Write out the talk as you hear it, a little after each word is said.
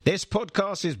This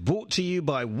podcast is brought to you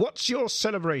by What's Your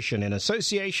Celebration in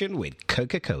association with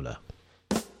Coca-Cola.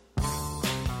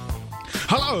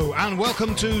 Hello and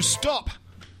welcome to Stop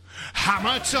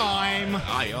Hammer Time.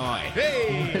 Aye, aye.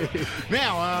 Hey!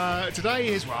 Now, today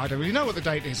is, well, I don't really know what the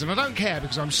date is, and I don't care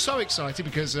because I'm so excited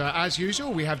because, as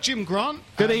usual, we have Jim Grant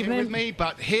Good here evening. with me,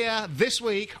 but here this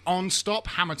week on Stop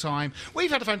Hammer Time,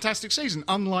 we've had a fantastic season,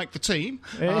 unlike the team.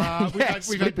 Yes, we've had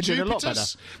we've been doing a lot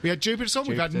Jupiters. We had Jupiters on,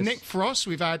 we've had Jupiters. Nick Frost,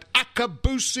 we've had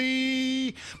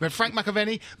Akabusi, we had Frank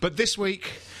McAvenny, but this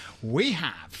week we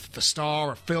have the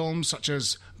star of films such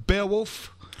as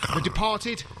Beowulf, The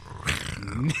Departed,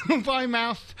 Neil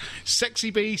Mouth, Sexy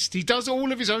Beast. He does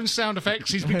all of his own sound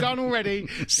effects. He's begun already.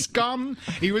 Scum.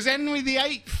 He was Henry the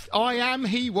Eighth. I Am.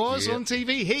 He was on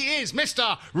TV. He is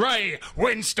Mr. Ray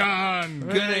Winston.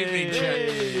 Good evening,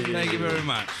 Jay. Thank you very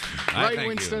much. Ray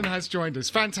Winston has joined us.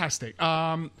 Fantastic.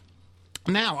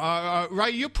 Now,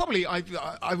 Ray, you're probably,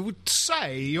 I would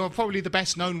say, you're probably the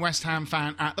best-known West Ham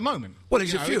fan at the moment. Well,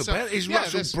 he's You a know, few it's about it. He's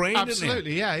Russell there's- Brand, isn't he?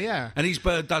 Absolutely, yeah. And his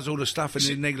bird does all the stuff in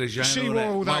the negligee. She and wore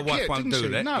all all that. that My wife kit, won't didn't do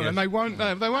she? that. No, yes. and they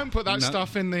won't put that No.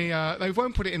 stuff in the. They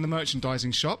won't put it in the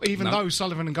merchandising shop, even though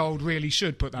Sullivan and Gold really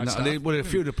should put that No, stuff. well, a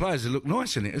few of the players that look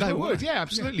nice in it as They well. would, yeah,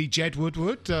 absolutely. Jed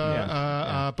Woodward,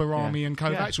 Barami, and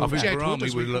Kovac. Yeah. I Or think Jed Barami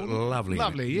as we would look call him. lovely in it.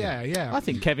 Lovely, yeah. I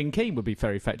think Kevin Keane would be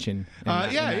very fetching. in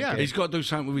that yeah. kit. He's got to do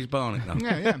something with his Barnet, though.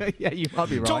 Yeah. Yeah, you might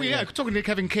be right. Talking to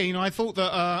Kevin Keane, I thought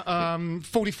that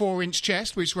 44-inch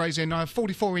chest, which raised in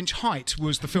 44-inch height,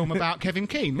 was the film about Kevin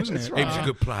Keane, wasn't it? He was a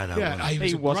good player, though, Yeah, wasn't he?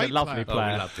 He was a great lovely Oh, we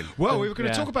player. loved him. Well, we were going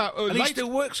to Yeah. talk about And he later. still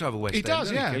works over West He Ham, does,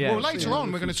 doesn't yeah. he? Yeah. Well, later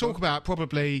on, we're going to talk about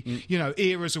probably,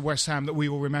 eras of West Ham that we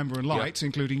will remember and liked,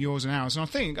 including yours and ours. And I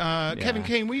think Kevin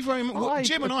Keane,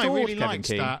 Jim and I adored really Kevin liked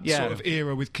Keane. that Yeah. sort of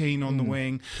era with Keane on the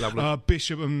wing, Lovely.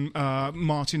 Bishop and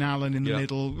Martin Allen in the Yeah.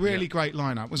 middle. Really great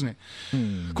lineup, wasn't it?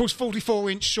 Of course,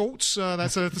 44-inch shorts.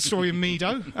 That's the story of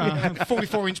Mido.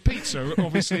 44-inch pizza,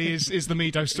 obviously, is the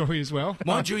Mido story as well.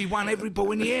 Mind you, he won every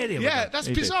ball in the area. with Yeah, it. that's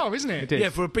He did. bizarre, isn't it? He did. Yeah,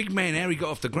 for a big man, how he got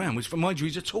off the ground, which, mind you,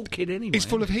 he's a tall kid anyway. It's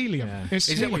full of helium. Yeah. It's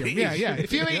Is that helium. what it Yeah, is? yeah.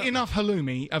 If you eat enough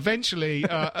halloumi, eventually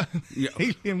Yeah.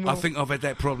 helium will... I think I've had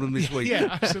that problem this week.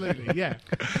 Yeah, absolutely, yeah.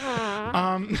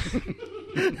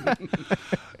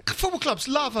 Football clubs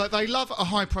love a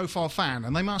high-profile fan,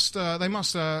 and they must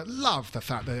love the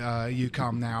fact that you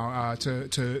come now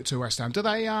to West Ham. Do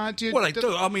they? Well, they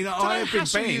do. I mean, I have been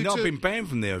hassle you banned. I've to- been banned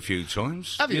from there a few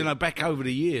times. Have you? Back over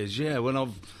the years, yeah, when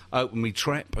I've opened my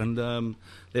trap and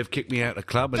they've kicked me out of the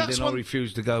club and That's then one- I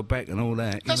refused to go back and all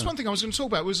that. That's one thing I was going to talk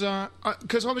about was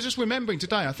because I was just remembering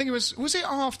today. I think it was it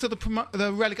after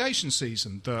the relegation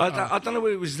season that I don't know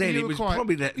whether it was then. you It were was quite-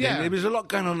 probably that. yeah. Then. There was a lot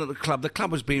going on at the club. The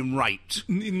club was being raped.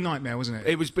 nightmare, wasn't it?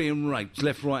 It was being raped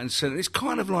left, right, and centre. It's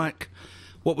kind of like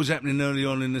what was happening early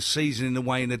on in the season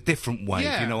in a different way,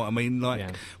 Yeah. if you know what I mean? Like,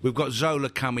 Yeah. we've got Zola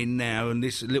coming now, and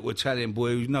this little Italian boy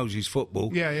who knows his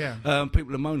football. Yeah.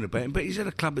 People are moaning about him, but he's at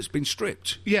a club that's been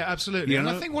stripped. Yeah, absolutely. You And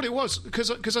I know? think what it was, because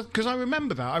I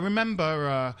remember that. I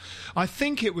remember, I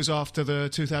think it was after the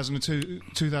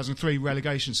 2002-2003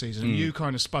 relegation season. You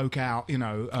kind of spoke out,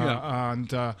 Yeah. and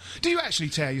do you actually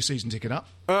tear your season ticket up?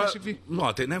 Actually, No,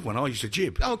 I didn't have one. I used to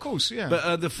jib. oh, of course, yeah.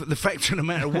 But the fact of the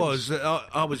matter was that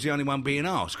I was the only one being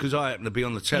asked because I happened to be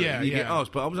on the telly. Yeah, and you get yeah.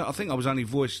 asked, but I think I was only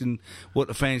voicing what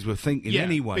the fans were thinking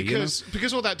anyway.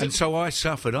 because all that. And so I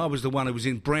suffered. I was the one who was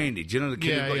in branded. You know, the kid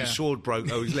Yeah, who got yeah. his sword broke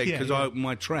over his leg Yeah, because yeah. I opened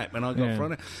my trap and I got Yeah.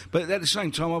 thrown out. But at the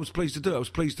same time, I was pleased to do it. I was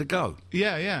pleased to go.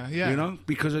 yeah. You know,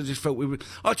 because I just felt we were.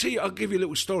 I'll give you a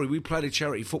little story. We played a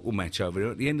charity football match over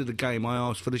there. At the end of the game, I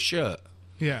asked for the shirt.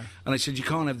 Yeah. And they said, you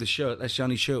can't have the shirt. That's the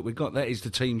only shirt we got. That is the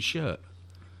team's shirt.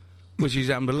 Which is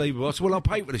unbelievable. I said, well, I'll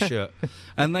pay for the shirt.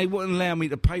 And they wouldn't allow me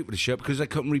to pay for the shirt because they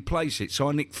couldn't replace it. So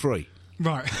I nicked 3.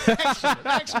 Right. Excellent.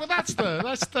 Well, that's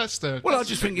the. Well, I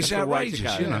just think it's That's the way to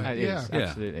outrageous, go. you know. It is, Yeah.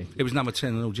 absolutely. It was number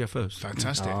 10 and all Jeff Hurst.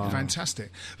 Fantastic.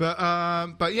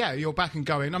 But yeah, you're back and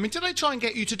going. I mean, did they try and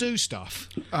get you to do stuff?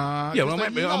 Yeah, well,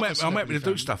 I'm happy to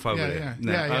do stuff over there.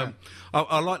 Yeah.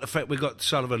 I like the fact we got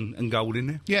Sullivan and Gold in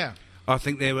there. Yeah. I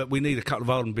think we need a couple of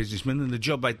Ireland businessmen, and the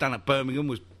job they'd done at Birmingham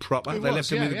was proper. It They was,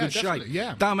 left him in a yeah, good shape. definitely,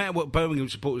 yeah. Don't matter what Birmingham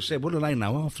supporters said. What do they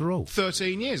know after all?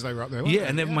 13 years they were up there, weren't Yeah, they?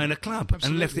 and never made a club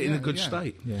and left it in a good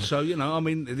Absolutely, state. So, I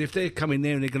mean, if they're coming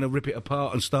there and they're going to rip it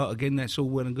apart and start again, that's all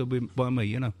well and good by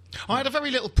me, I had a very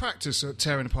little practice at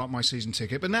tearing apart my season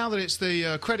ticket, but now that it's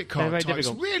the credit card Very type, it's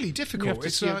difficult. really difficult. You have to,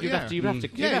 It's, you have to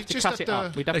Yeah, cut you just have it to-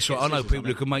 up. We'd have That's to right, get I know scissors people on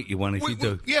who it. can make you one if you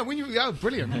do. Yeah, when you... Oh,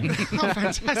 brilliant. Oh,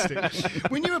 fantastic.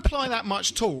 When you apply that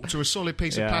much torque to a solid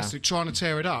piece of plastic trying to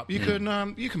tear it up, you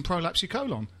can prolapse your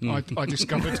colon. I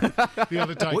discovered the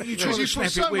other day. What are you trying to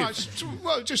snap it with?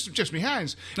 Well, just my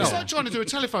hands. It's like trying to do a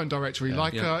telephone directory,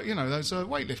 those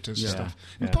weightlifters and stuff.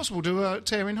 Impossible to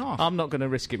tear in half. I'm not going to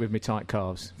risk it with my tight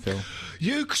calves, Phil.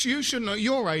 You shouldn't. At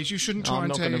your age, you shouldn't try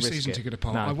and tear your season ticket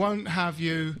apart. No. I won't have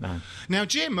you. No. Now,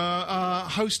 Jim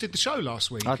hosted the show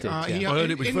last week. I did. I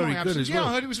heard it was very good as well. Yeah,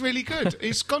 I heard it was really good.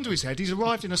 It's gone to his head. He's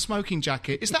arrived in a smoking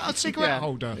jacket. Is that a cigarette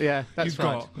holder? Yeah, that's you've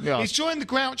right. got? Yeah. He's joined the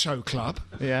Groucho Club.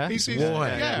 Yeah.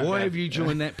 Why have you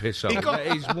joined that piss up? That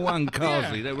is one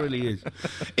Carsley. That really is.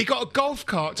 He got a golf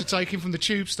cart to take him from the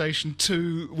tube station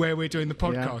to where we're doing the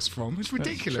podcast from. It's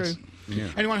ridiculous. Yeah.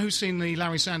 Anyone who's seen the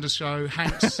Larry Sanders show,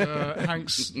 Hank's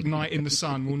Night in the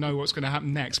Sun, will know what's going to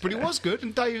happen next. But it was good.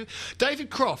 And David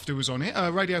Croft, who was on it,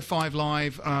 Radio 5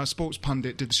 Live sports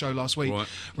pundit, did the show last week,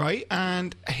 right?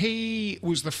 And he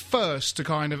was the first to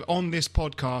kind of, on this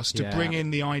podcast, to bring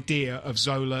in the idea of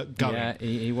Zola going. Yeah,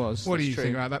 he was. What do you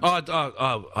think about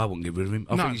that? I wouldn't get rid of him.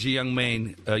 I think he's a young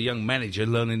man, a young manager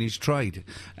learning his trade.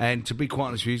 And to be quite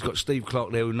honest with you, he's got Steve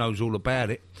Clark there who knows all about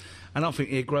it. And I think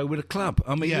he'd grow with a club.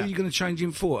 I mean, who are you going to change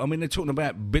him for? I mean, they're talking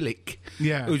about Bilic,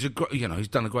 who's he's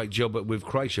done a great job with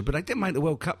Croatia, but they didn't make the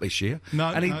World Cup this year. No,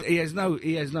 and he has no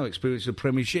experience of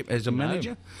Premiership as a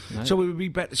manager. No. So we would be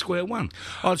back to square one.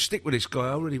 I'd stick with this guy.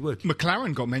 I really would.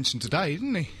 McLaren got mentioned today,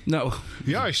 didn't he? No.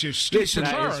 Yeah, he should stick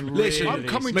McLaren. Listen, I'm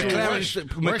coming to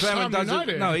McLaren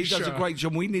does does a great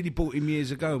job. We nearly bought him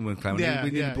years ago, McLaren.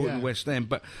 We nearly bought him in West Ham.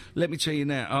 But let me tell you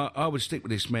now, I would stick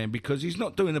with this man because he's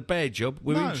not doing a bad job.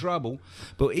 We're in trouble,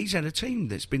 but he's had a team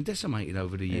that's been decimated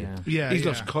over the year. He's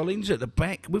lost Collins at the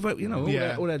back. We've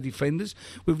all our defenders.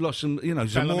 We've lost some.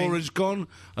 Zamora's gone,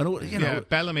 and all.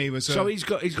 Bellamy was. So he's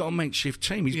got a makeshift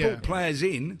team. He's brought players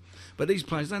in. But these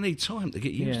players, they need time to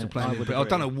get used to playing. I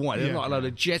don't know why. They're like a load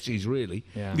of Jessies, really.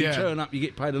 Yeah. You turn up, you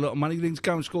get paid a lot of money, then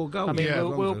go and score goals. I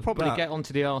mean, we'll probably get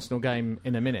onto the Arsenal game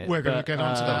in a minute. We're going to get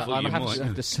onto that. I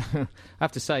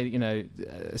have to say,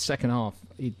 second half,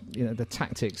 the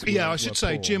tactics. I should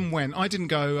say, poor. Jim went. I didn't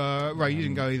go. Ray, you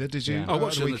didn't go either, did you? I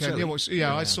watched the weekend.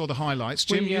 I saw the highlights.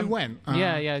 Jim, you went.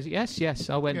 Yes.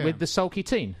 I went with the sulky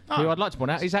teen, who I'd like to point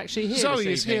out is actually here.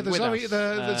 Zoe is here.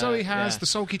 The Zoe has the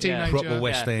sulky teenager. Proper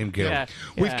West Ham girl.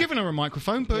 We've given her a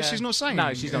microphone, but she's not saying it.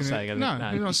 No, she's not saying it. No,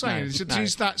 she's not saying it.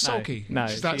 She's that sulky. No,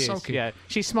 she's that sulky. Yeah,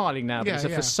 she's smiling now, but it's a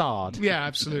facade. Yeah,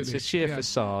 absolutely. It's a sheer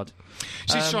facade.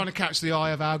 She's trying to catch the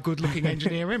eye of our good-looking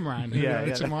engineer Imran,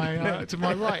 to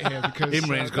my right here, because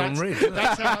Imran's gone red.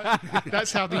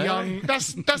 That's how the young.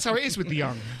 That's how it is with the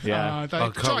young. Yeah, they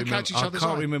try and catch each other's eye. I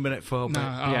can't remember that far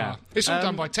back. It's all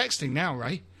done by texting now,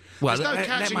 Ray. Well, There's no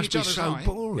that must be so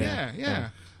boring. Yeah.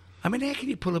 I mean, how can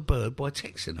you pull a bird by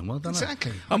texting them? I don't know.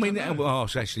 Exactly. I mean,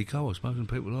 it's actually Cole, I suppose, and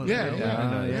people like that.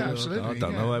 Yeah, absolutely. I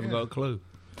don't know. I haven't got a clue.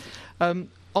 On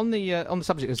the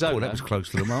subject of Zola... Oh, that was close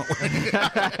to the mark.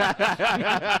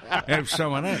 Have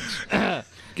someone else.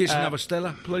 Give us another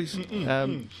Stella, please.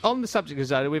 On the subject of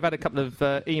Zola, we've had a couple of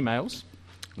emails.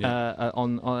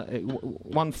 On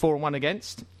one for and one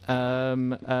against.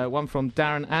 One from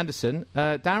Darren Anderson.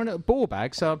 Darren at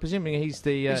Ballbag, so I'm presuming he's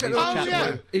the.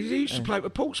 He used to play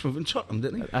with Portsmouth and Tottenham,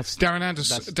 didn't he? That's Darren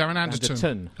Anderson. Darren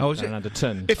Anderton. Oh, is it?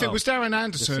 Anderton. If it was Darren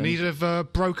Anderson, he'd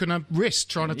have broken a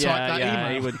wrist trying to type that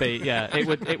email. He would be. Yeah,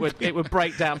 it would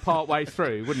break down part way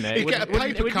through, wouldn't it? He'd get a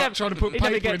paper cut trying to put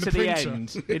paper in the printer.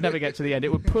 It'd never get to the end.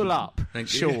 It would pull up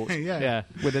short.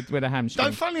 With a hamstring.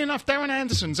 Though, funnily enough, Darren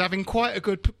Anderson's having quite a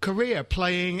good career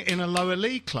playing in a lower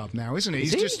league club now, isn't he? He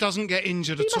just doesn't get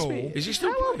injured at all. Is he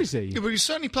still How old is he? Yeah, but he was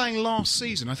certainly playing last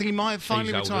season. I think he might have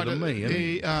finally retired at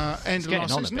the end of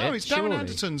last season. No, Darren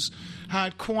Anderton's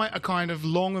had quite a kind of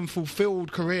long and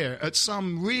fulfilled career at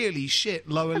some really shit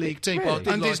lower league team,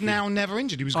 and is now never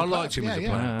injured. He was. I liked him as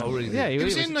a player. He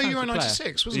was in the Euro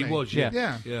 '96, wasn't he? He was.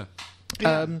 Yeah.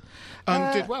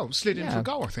 And did well. Slid in for a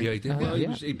goal, I think. Yeah, he did. Well,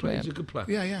 he played. He's a good player.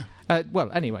 Yeah.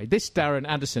 Well, anyway, this Darren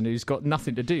Anderson, who's got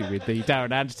nothing to do with the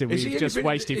Darren Anderson we've just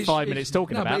wasted 5 minutes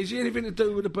talking about. But is he anything to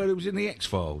do with the bird who was in the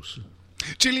X-Files?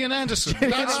 Gillian Anderson.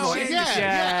 That's right.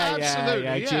 Yeah,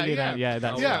 absolutely.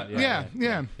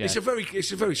 Yeah. It's a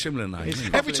very similar name.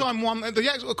 Every time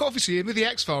obviously with the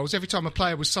X-Files, every time a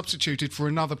player was substituted for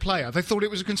another player, they thought it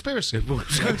was a conspiracy. God,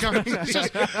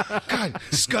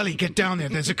 Scully, get down there.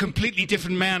 There's a completely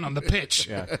different man on the pitch.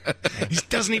 He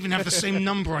doesn't even have the same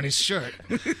number on his shirt.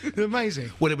 Amazing.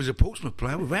 Well, there was a Portsmouth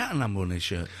player without a number on his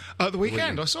shirt. At the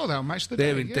weekend, I saw that on Match of the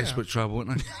Day. They're in desperate trouble,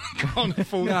 weren't they? Can't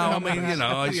afford no, I mean,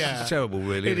 it's terrible,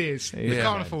 really. It is. You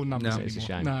can't afford numbers anymore. It's a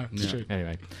shame. No, it's true.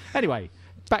 Anyway,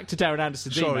 back to Darren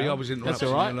Anderson's Sorry, email. I was interrupting. That's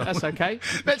all right. That's okay.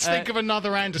 Let's think of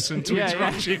another Anderson to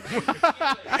interrupt you.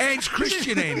 Hans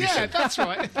Christian Andersen. Yeah, that's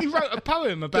right. He wrote a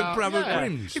poem about... The Brother yeah.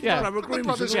 Grimms. Yeah. Brother The Grimms.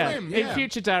 Brothers Yeah. Grimm, In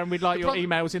future, Darren, we'd like your pro-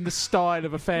 emails in the style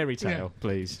of a fairy tale,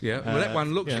 please. Yeah, well, that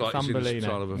one looks like it's in the Thumbelina.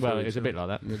 style of a Well, fairy it's a tale. bit like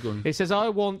that. Yeah, go on. It says, I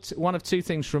want one of two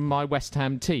things from my West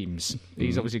Ham teams.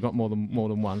 He's obviously got more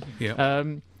than one. Yeah.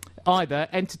 Either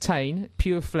entertain,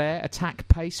 pure flair, attack,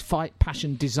 pace, fight,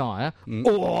 passion, desire,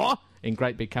 or, in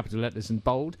great big capital letters and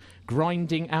bold,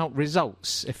 grinding out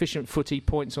results, efficient footy,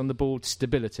 points on the board,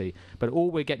 stability. But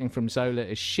all we're getting from Zola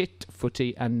is shit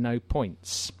footy and no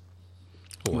points.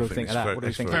 Oh, What do I we think of it's that? very- What do we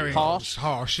it's think? very Harsh.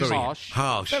 Harsh. Isn't it? Harsh.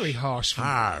 Harsh. Very harsh.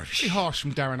 Harsh. Very harsh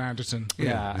from Darren Anderson.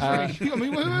 Yeah. I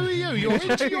mean, who are you? You're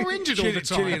injured all the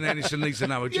time. Gillian Anderson needs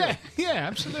another job. Yeah,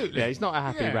 absolutely. Yeah, he's not a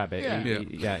happy Yeah, rabbit. yeah.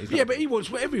 He's Yeah, not- but he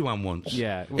wants what everyone wants.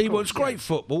 Yeah, of he course, wants great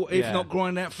football, if Yeah. not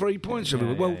grind out 3 points.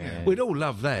 Yeah, Well, yeah. we'd all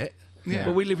love that. Yeah.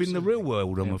 But we live in the real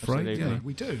world, I'm afraid. absolutely. you know.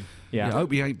 We do. Yeah, I yeah.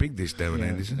 hope he ain't big, this Darren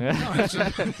Anderson.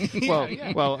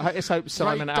 Well, let's hope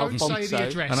Simon Right, don't say the Alfonso.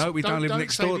 address. And I hope we don't live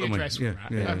next say door the to me. address Yeah,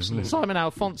 we're at. yeah. Absolutely. Simon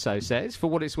Alfonso says, for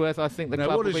what it's worth, I think the Now,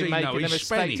 club what will does be he know? making a He's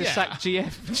mistake to Spanish. sack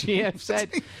GF. GF said,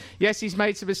 yes, he's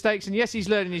made some mistakes, and yes, he's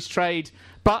learning his trade,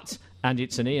 but, and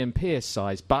it's an Ian Pearce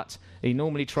size, but he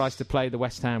normally tries to play the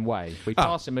West Ham way. We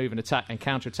pass and move and attack and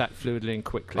counter-attack fluidly and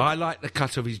quickly. I like the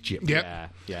cut of his jib.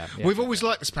 Yep. Yeah. We've always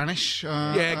liked the Spanish.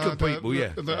 Good people, yeah.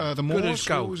 The Good Moors. as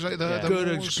gold. what was it? The Good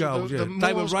Moors, as gold, the yeah.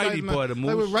 They were Moors raided gave them by the They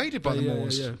were Moors. raided by the Yeah,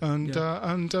 Moors. yeah.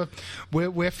 And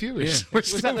we're furious. Yeah. We're Was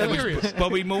still that the- furious.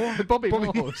 Bobby Moore? Bobby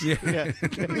Moores. Yeah. Yeah.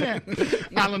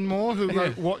 Alan Moore, who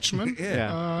wrote Watchmen,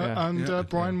 Yeah. and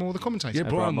Brian Moore, the commentator. Yeah,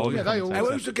 Brian Moore. Yeah, they all. Hey,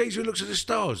 who's the geezer who looks at the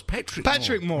stars?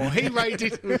 Patrick Moore. He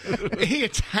raided. He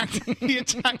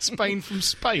attacked Spain from He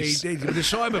space. did, with the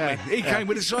Cybermen. He came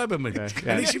with the Cybermen. Yeah.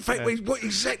 And it's in fact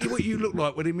exactly what you look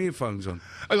like with them earphones on.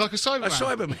 Like a A Cyberman.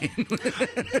 Cyberman.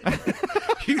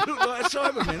 You look like a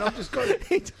Cyberman. I've just got it.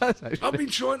 He does, actually. I've been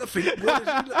trying to think. What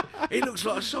does he look? He looks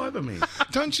like a Cyberman.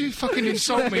 Don't you fucking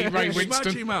insult me, Ray Smudge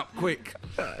Winston. him up, quick.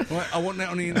 Right, I want that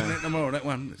on the internet tomorrow, that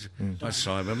one. A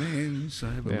Cyberman.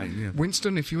 Yeah.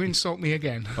 Winston, if you insult me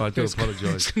again, I do apologise.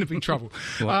 There's going to be trouble.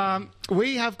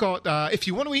 We have got, if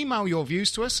you want to email your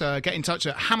views to us, get in touch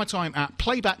at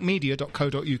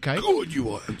hammertime@playbackmedia.co.uk. Good you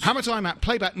are.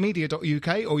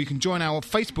 Hammertime@playbackmedia.uk, or you can join our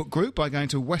Facebook group by going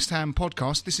to West Ham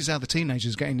Podcast. This is how the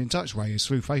teenagers getting in touch, Ray, is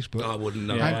through Facebook. I wouldn't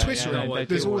know. And Twittering. they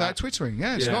There's do all all that Twittering.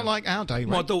 Yeah, it's Yeah. not like our day, Ray.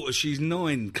 My daughter, she's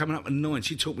 9, coming up at 9.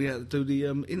 She taught me how to do the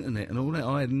internet and all that.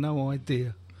 I had no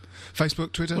idea.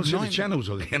 Facebook, Twitter, What's the 9. channels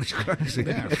again? It's crazy.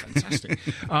 Yeah, fantastic.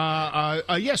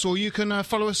 Yes, or you can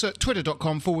follow us at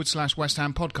twitter.com/West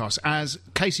Ham Podcast, as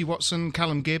Casey Watson,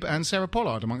 Callum Gibb, and Sarah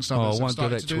Pollard, amongst Oh, I others, have won't do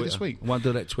started that to do Twitter. this week. I won't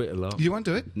do that Twitter laugh. You won't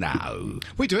do it? No.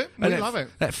 We do it. We And that, love it.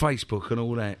 That Facebook and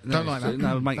all that. Don't like that.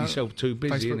 No, make No. yourself too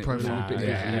busy. Facebook innit? profile. Really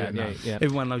busy, Yeah.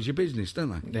 Everyone knows your business,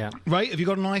 don't they? Yeah. Ray, have you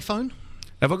got an iPhone?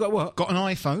 Have I got what? Got an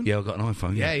iPhone? Yeah, I've got an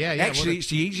iPhone. Yeah. Actually, Well, it's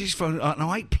the easiest phone. And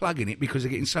I hate plugging it because they're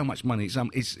getting so much money.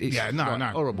 It's Yeah, no.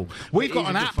 horrible. We've But got it is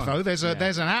an a good app phone. though.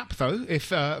 There's an app though.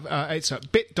 If it's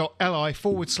at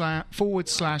bit.ly/West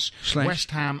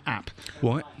Ham app.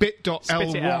 What? Spit it out,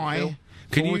 bit.ly Phil.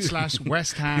 Can you-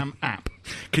 /West Ham app.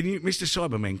 Can you, Mr.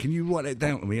 Cyberman? Can you write that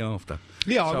down to me after?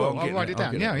 Yeah, I So will. I'll I'll get write that. it down.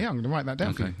 I'll get Yeah, that. I'm going to write that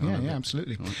down for Okay, you. all Yeah, right. yeah,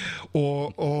 absolutely.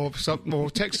 Or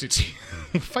text it to you.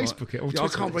 Facebook it. Or I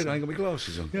Twitter can't it. read. I ain't got my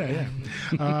glasses on. Yeah.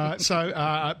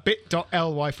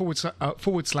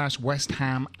 bit.ly/West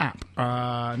Ham app.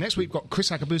 Next week, we've got Chris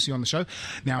Akabusi on the show.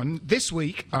 Now, this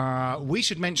week, we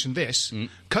should mention this.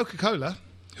 Coca-Cola,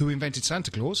 who invented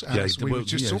Santa Claus, as we were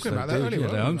just talking about that earlier. Yeah,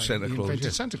 they weren't own they? Santa They Claus. invented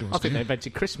Yeah. Santa Claus. I think they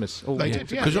invented Christmas. They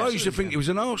did, yeah. Because I used to absolutely. think he was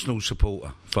an Arsenal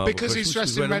supporter. Father Because he's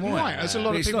Christmas, dressed in red and white. There's a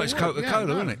lot of It's people. not. It's would.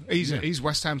 Coca-Cola, Yeah, no. isn't it? He's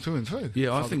West Ham through and through. Yeah,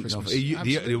 I Father think Christmas. the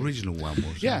Absolutely. original one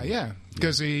was. Yeah.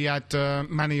 Because he had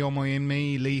Manny Omoy in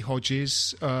me, Lee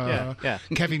Hodges, Yeah.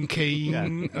 Kevin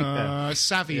Keane,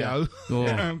 Savio,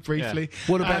 Oh. briefly.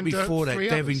 What about and, before that? three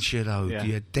others. Devonshire, though. Yeah.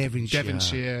 Yeah, Devonshire.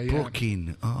 Devonshire, yeah.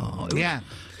 Brooklyn. Oh, Yeah.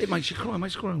 It makes you cry,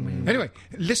 man. Anyway,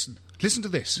 listen to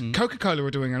this. Coca-Cola are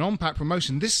doing an on-pack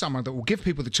promotion this summer that will give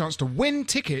people the chance to win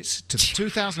tickets to the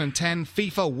 2010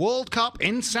 FIFA World Cup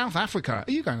in South Africa.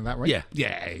 Are you going to that, right? Yeah.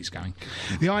 Yeah, he's going.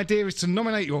 The idea is to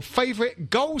nominate your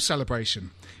favourite goal celebration,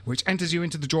 which enters you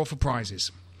into the draw for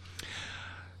prizes.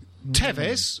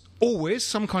 Tevez always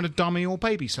some kind of dummy or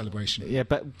baby celebration. Yeah,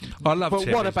 but I love But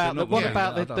Terry's, what about but the, not- what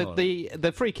about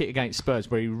the free kick against Spurs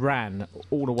where he ran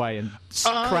all the way and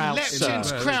crowd Leapt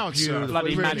into crowd surf.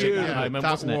 Bloody magic at the moment,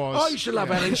 that wasn't it? I used to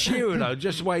love Alan Shearer though,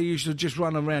 just the way he used to just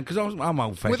run around because I'm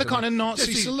old fashioned. With a kind of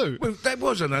Nazi salute. Well, that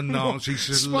wasn't a Nazi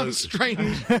It's one salute.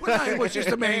 strange. Well, no, it was just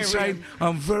a man saying,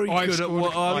 "I'm very I've good at scored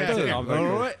what a- I yeah, do." yeah, All I'm very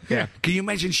good. right. Yeah. Can you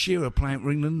imagine Shearer playing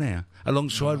for England now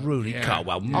alongside Rooney? yeah.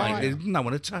 Well, mate, there's no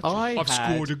one to touch. I've I've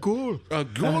scored a goal. A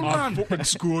goal, I've man. fucking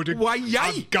scored a Why, yay?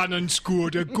 I've gone and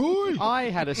scored a goal. I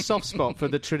had a soft spot for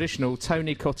the traditional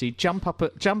Tony Cottee jump up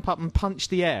and punch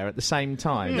the air at the same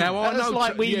time. Now, I That was know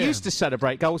like we yeah. used to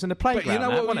celebrate goals in the playground. But you know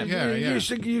that, what? wasn't it? Yeah.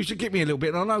 You used to get me a little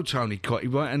bit, and I know Tony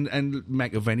Cottee, right, and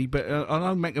McAvenny, but I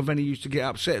know McAvenny used to get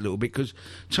upset a little bit because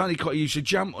Tony Cottee used to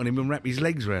jump on him and wrap his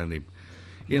legs around him.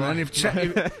 You know, and if Like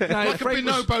a Frank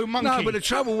was- bonobo monkey. No, but the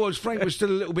trouble was Frank was still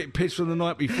a little bit pissed from the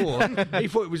night before. He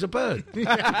thought it was a bird.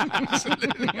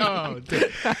 Oh, dear.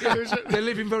 They're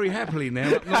living very happily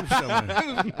now up north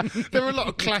somewhere. There were a lot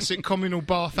of classic communal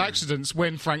bath accidents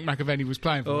when Frank McAvenny was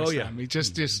playing for West yeah. Ham. He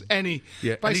just any.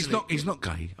 Yeah, and basically, he's not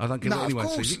gay. I don't care No, what of anyone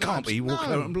course, says. He can't be. He wore no.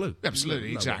 claret and blue. Absolutely,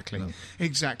 No, exactly. no.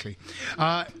 Exactly.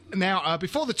 Now,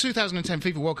 before the 2010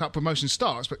 FIFA World Cup promotion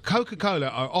starts, but Coca-Cola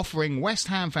are offering West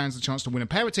Ham fans the chance to win a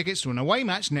pair of tickets to an away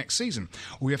match next season.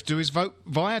 All you have to do is vote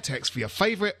via text for your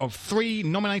favourite of 3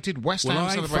 nominated West Well, Ham I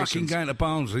ain't fucking celebrations. going to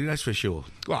Barnsley, that's for sure.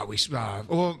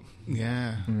 Well,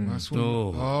 yeah. That's what,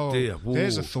 Oh, dear.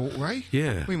 There's a Whoa. thought, Ray.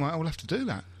 Yeah. We might all have to do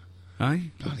that. Eh?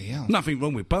 Bloody hell. Nothing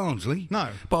wrong with Barnsley. No.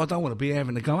 But I don't want to be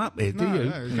having to go up there, do No, you?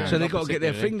 no, no. So they've got to Opposite, get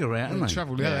their really. finger out, haven't they?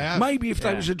 Travel, yeah, they have. Maybe if they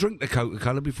Yeah. was to drink the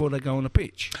Coca-Cola before they go on the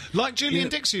pitch. Like Julian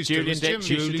Dix used to. Julian Was Dix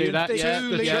Jim- used to do that, Two yeah.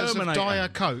 litres of Terminator.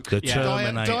 Diet Coke. The Diet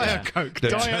Terminator. Diet Coke. The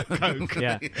Diet Coke.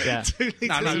 Yeah, yeah. 2 litres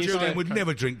No, of Julian Diet would Coke.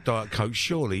 never drink Diet Coke,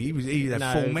 surely. He'd have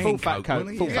No, full man full fat Coke, Coke.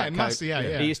 wouldn't Full he? Yeah, fat it must, Coke.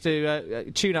 yeah. He used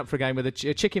to tune up for a game with a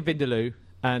chicken vindaloo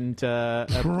and a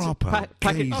Proper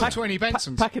packet, geezer. Oh, 20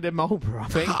 Bensons. packet of Marlboro, I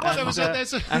think, Oh, there was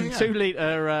there's a and yeah. 2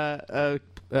 litre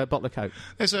bottle of Coke.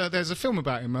 There's a film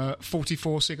about him,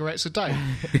 44 cigarettes a day.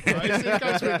 It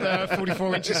goes with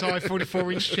 44 inches high,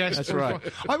 44-inch chest. That's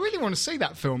 44 I really want to see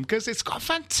that film because it's got a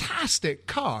fantastic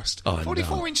cast. Oh,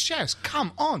 44-inch chest,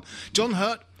 come on. John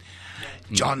Hurt.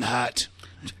 John Hurt.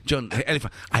 John,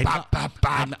 elephant. I'm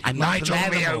not Nigel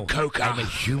an Leo animal. Coca. I'm a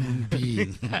human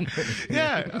being.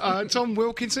 Yeah, Tom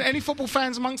Wilkinson. Any football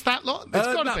fans amongst that lot? It's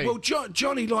got to be. Well,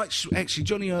 Johnny likes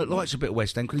a bit of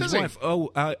West Ham because his Does he? wife,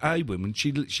 Abram,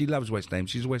 she loves West Ham.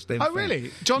 She's a West Ham. Oh, fan.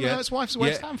 really? John Hurt's wife's a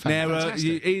West Ham fan. Now,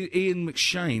 Fantastic. Ian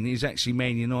McShane is actually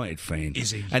Man United fan.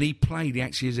 Is he? And he played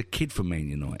actually as a kid for Man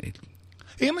United.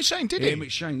 Ian McShane, did he? Ian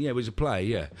McShane, yeah, was a player.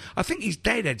 Yeah, I think his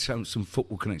dad had some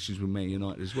football connections with Man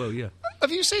United as well. Yeah,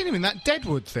 Have you seen him in that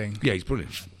Deadwood thing? yeah, he's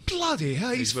brilliant. Bloody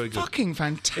hell, he's very good. fucking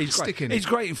fantastic in it. He's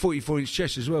great in 44-inch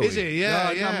chest as well. Is he? Yeah,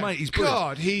 no, yeah. No, mate, he's brilliant.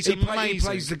 God, he's he amazing. He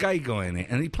plays the gay guy in it,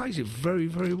 and he plays it very,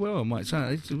 very well. I might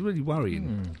say it's really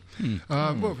worrying.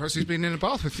 Well, perhaps he's been in a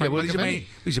bath with Yeah, Frank well, McAvenny.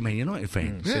 he's a Man United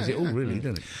fan. Says Yeah, it all, yeah. really,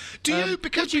 doesn't it? Do you,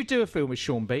 because Would you do a film with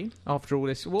Sean Bean after all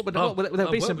this? There'll be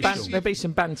I've some worked with Sean. there'll be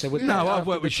some banter with No, I've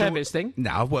worked with Sean. Tevis thing.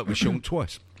 No, I've worked with Sean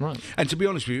twice. Right. And to be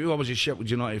honest with you, I was a Sheffield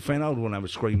United fan. I would want to have a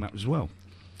scream up as well.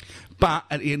 But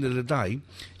at the end of the day,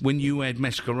 when you had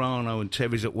Mascherano and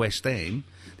Tevez at West Ham,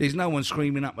 there's no one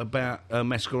screaming up about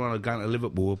Mascherano going to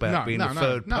Liverpool about being a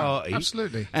third party.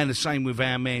 Absolutely. And the same with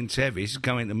our man Tevez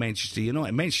going to Manchester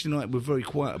United. Manchester United were very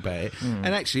quiet about it. And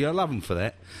actually, I love them for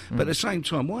that. But at the same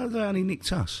time, why have they only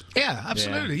nicked us? Yeah,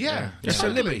 absolutely, yeah. That's a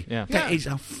liberty. Yeah. That is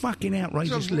a fucking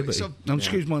outrageous liberty.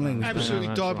 Excuse my language. Absolutely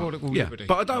that's right. diabolical Yeah, liberty.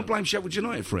 but I don't blame Sheffield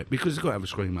United for it because they've got to have a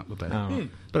scream up about it.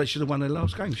 But they should have won their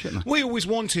last game, shouldn't they? We always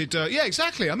wanted, yeah,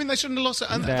 exactly. I mean, they shouldn't have lost it.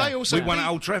 And Yeah. they also We won beat- at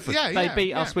Old Trafford. Yeah, They yeah, beat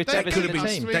yeah. us with They Tevez beat in the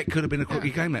us team. three- That could have been a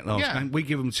crooked game that last Yeah. game. We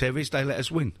give them Tevez, they let us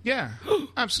win. Yeah,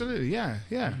 absolutely, yeah.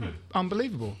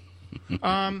 Unbelievable.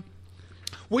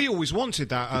 We always wanted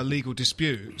that legal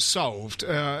dispute solved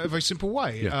a very simple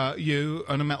way. Yeah. You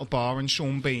and a metal bar and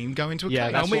Sean Bean go into a Yeah,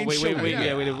 case. that's me what and Sean,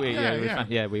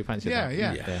 we fancied Yeah, that.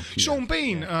 yeah. Yeah. Sean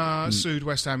Bean sued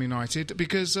West Ham United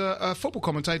because a football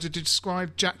commentator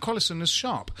described Jack Collison as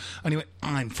sharp. And he went,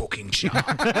 I'm fucking sharp.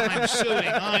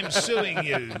 I'm suing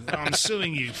you. I'm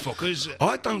suing you, fuckers.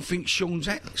 I don't think Sean's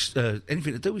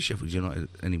anything to do with Sheffield United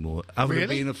anymore, other Really?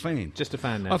 than being a fan. Just a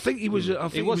fan now. I think he was. I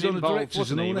think He he was was on the involved,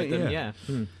 directors and wasn't all he, that. with them? Yeah,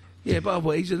 Yeah. yeah.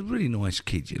 But he's a really nice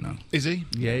kid, you know. Is he?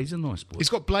 Yeah, he's a nice boy. He's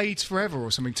got Blades Forever or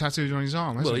something tattooed on his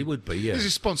arm, hasn't Well, he? he would be, yeah. This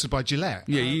is sponsored by Gillette.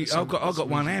 Yeah, So I've got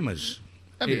one Hammers.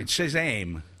 Have you? It says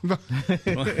Am.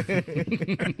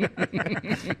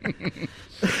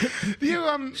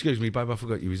 You Excuse me, babe. I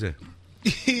forgot you was there.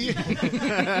 you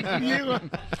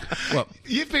What?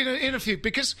 You've been in a few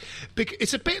because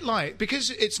it's a bit like, because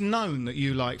it's known that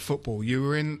you like football. You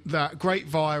were in that great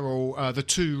viral The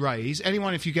Two Rays.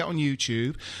 Anyone, if you get on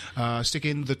YouTube, stick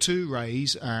in The Two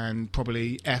Rays and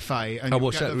probably FA, and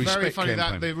what's that? very funny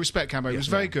campaign. the respect campaign. It was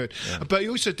very good. But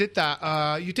you also did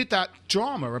that. You did that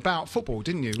drama about football,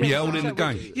 didn't you? Yeah, All in the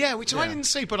Game. Yeah, which I didn't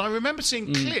see, but I remember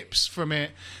seeing clips from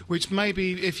it, which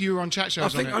maybe if you were on chat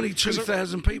shows, I think only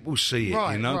 2,000 people see it,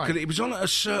 Right, you know, right. because it was on at a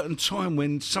certain time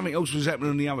when something else was happening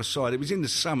on the other side. It was in the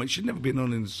summer. It should never have been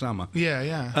on in the summer.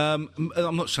 Yeah. I'm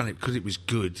not saying it because it was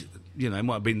good. You know, it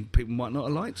might have been, people might not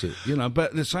have liked it, you know, but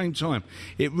at the same time,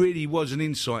 it really was an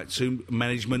insight to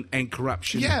management and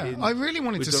corruption. Yeah, I really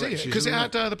wanted to see it because it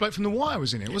had the bloke from The Wire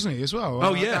was in it, wasn't he, as well?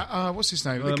 Oh, yeah. What's his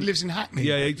name? He lives in Hackney.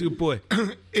 Yeah, he's a good boy.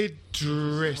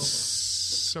 Idris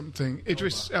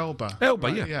Elba. Elba,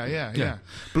 Right, yeah.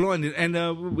 Blinded, and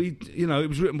you know, it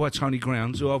was written by Tony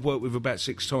Grounds, who I've worked with about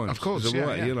 6 times. Of course, as a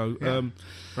writer, you know. Yeah.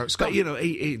 But you know,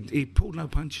 he pulled no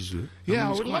punches with it. Yeah,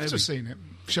 I it's would quite love to heavy. have seen it.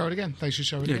 Show it again. They should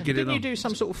show it again. Get it Didn't you on. do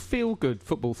some sort of feel-good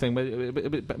football thing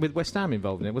with West Ham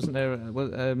involved in it? Wasn't there?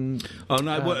 Oh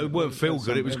no, it weren't feel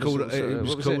good. It was called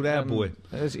Our Boy.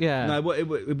 Yeah. No,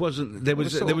 it wasn't. There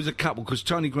was a couple, because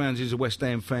Tony Grounds is a West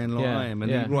Ham fan like I am,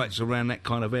 and he writes around that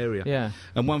kind of area. Yeah.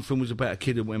 And one film was about a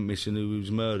kid who went missing, who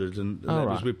was murdered, and that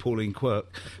was with Pauline Quirk.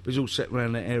 It was all set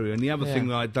around that area. And the other thing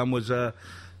that I'd done was.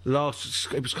 I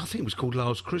think it was called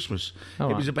Last Christmas.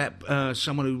 It was about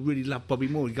someone who really loved Bobby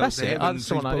Moore. He goes to heaven and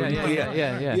sees Bobby Moore.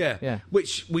 Yeah.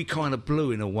 Which we kind of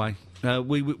blew in a way.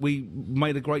 We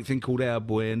made a great thing called Our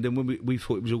Boy, and then when we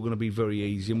thought it was all going to be very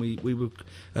easy, and we were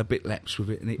a bit lax with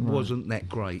it, and it wasn't that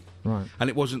great. Right. And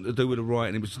it wasn't to do with the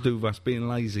writing; it was to do with us being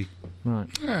lazy. Right.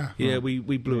 Yeah. We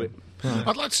blew it. Right.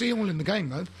 I'd like to see All in the Game,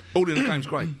 though. All in the Game's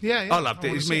great. Yeah. I loved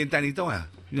it. It's me and Danny Dyer.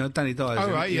 You know, Danny Dyer.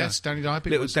 Oh, right, yes, Danny Dyer.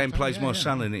 Little Dan plays my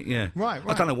son in it, yeah. Right.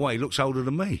 I don't know why he looks older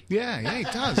than me. Yeah, he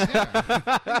does,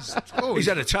 yeah. He's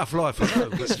had a tough life, I know.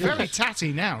 He's very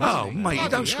tatty now, Oh, isn't he? mate, you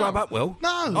don't scrub up well.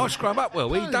 No. I scrub up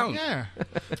well, he don't. Yeah.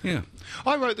 Yeah.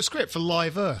 I wrote the script for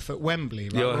Live Earth at Wembley,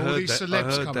 right? Yeah, I where all heard these that. celebs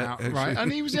I heard come that, out, actually. right?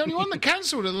 And he was the only one that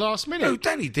cancelled at the last minute. Oh,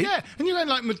 Danny did? Yeah, and you went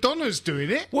like Madonna's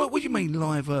doing it. What do you mean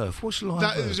Live Earth? What's Live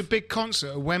It Earth? was a big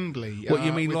concert at Wembley. What,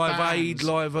 you mean with Live bands. Aid,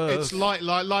 Live Earth? It's like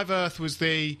Live Earth was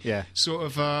the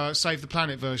sort of Save the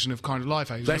Planet version of kind of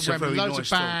Live Aid. That's a very loads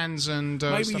nice of bands and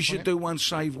Maybe stuff you should on do one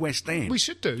Save West Ham. We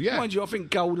should do, yeah. Mind you, I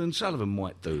think Gold and Sullivan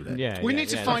might do that. Yeah. We need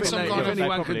to find some kind If of...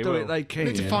 anyone can do it, they can.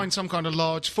 We need to find some kind of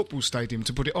large football stadium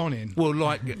to put it on in. Well,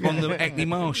 like on the Hackney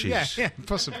Marshes. Yeah,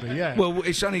 possibly, yeah. Well,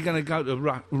 it's only going to go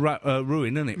to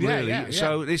ruin, isn't it, Yeah, really? yeah.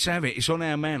 So let's have it. It's on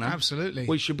our manor. Absolutely.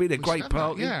 We should be there. We Great should have that.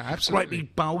 party. Yeah, absolutely. Great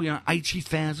big bowl,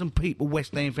 80,000 people,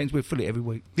 West Ham fans. We'll fill it every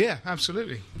week. Yeah,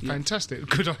 absolutely. Fantastic.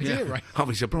 Good idea, Ray. Oh,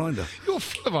 he's a blinder. You're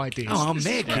full of ideas. Oh, I'm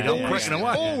there, kid. I'm cracking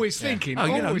away. Always thinking. Oh,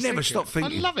 always never thinking. stop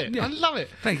thinking. I love it. Yeah. I love it.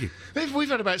 Thank you. We've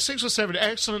had about 6 or 7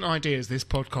 excellent ideas this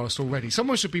podcast already.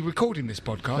 Someone should be recording this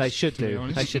podcast. They should to be do.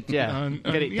 honest. They should, get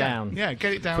it down. Yeah,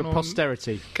 get it down For on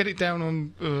posterity. Get it down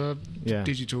on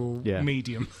digital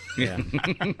medium. Yeah.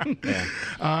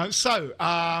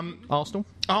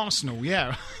 Arsenal,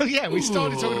 yeah. Yeah, we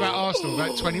started talking about Arsenal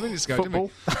about 20 minutes ago, didn't we?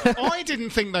 I didn't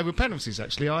think they were penalties,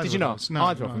 actually, either. Did you not? No,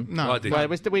 Either of them? No. I did. Well,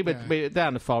 we were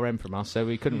down the far end from us, so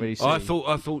we couldn't really see. I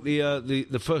thought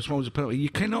the first one was a penalty. You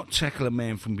cannot tackle a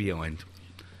man from behind.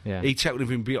 Yeah. He tackled him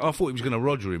from behind. I thought he was going to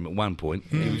Roger him at one point.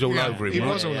 He was all over him. He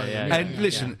right? was all over him. And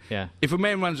listen, yeah. if a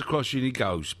man runs across you and he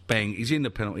goes, bang, he's in the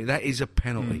penalty. That is a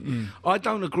penalty. I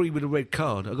don't agree with a red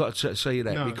card. I've got to say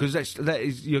that because that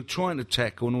is you're trying to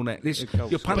tackle and all that. You're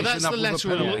But punishing that's enough the with a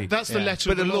letter of penalty. the, that's the letter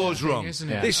But of the law's thing, wrong. isn't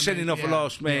it? This sending off a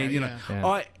last man. You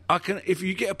know, I can. If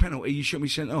you get a penalty, you shouldn't be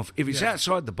sent off. If it's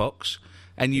outside the box.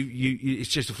 And it's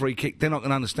just a free kick. They're not going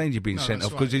to understand you being sent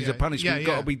off because there's a punishment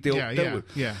got to be dealt with.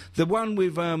 Yeah. The one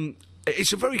with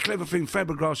it's a very clever thing.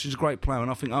 Fabregas is a great player,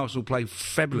 and I think Arsenal play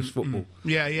fabulous football.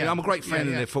 Yeah. You know, I'm a great fan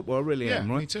of their football. I really am.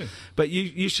 Right. Me too. But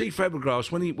you see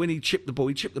Fabregas when he chipped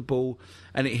the ball,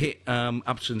 and it hit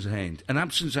Upson's hand, and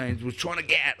Upson's hand was trying to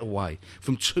get out of the way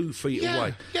from 2 feet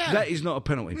away. Yeah. That is not a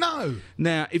penalty. No.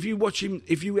 Now, if you watch him,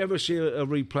 if you ever see a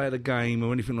replay of the game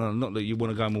or anything like that, not that you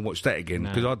want to go and watch that again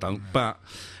because I don't, but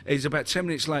it's about 10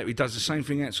 minutes later he does the same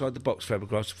thing outside the box.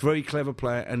 Fabregas, very clever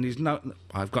player, and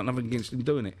I've got nothing against him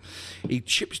doing it. he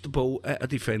chips the ball at a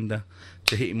defender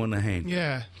to hit him on the hand.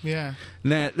 Yeah.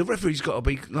 Now, the referee's got to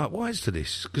be like wise to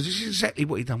this, because this is exactly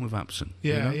what he done with Upson.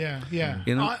 Yeah.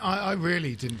 You know? I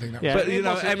really didn't think that. Yeah. But, you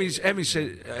know, having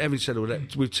said all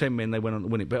that, with 10 men, they went on to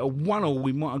win it. But at 1-1,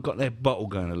 we might have got their bottle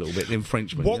going a little bit, them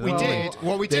Frenchmen. What we did their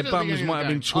at the bums beginning might of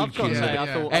have the been game. I've got tweaking. to say, I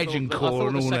thought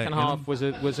the second half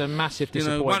was a massive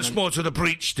disappointment. Once more to the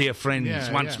breach, dear friends.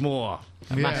 Once more.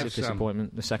 A massive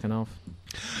disappointment, the second half.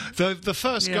 The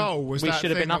first goal was that should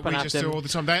have thing been up that we and just at do them. all the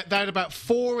time. They had about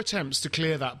 4 attempts to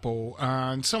clear that ball,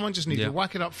 and someone just needed to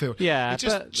whack it upfield. Yeah, it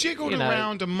just but, jiggled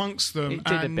around amongst them, it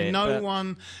did and a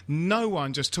bit, no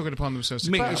one just took it upon themselves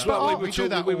to Mick, clear it's it.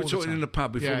 like we were the talking time. in the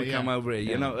pub before we come over here.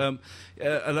 You know,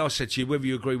 and I said to you, whether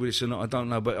you agree with this or not, I don't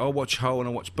know. But I watch Hull and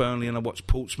I watch Burnley and I watch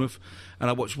Portsmouth and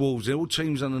I watch Wolves. They're all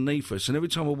teams underneath us, and every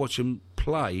time I watch them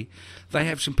play, they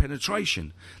have some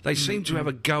penetration. They seem to have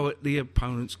a go at the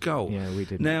opponent's goal. Yeah, we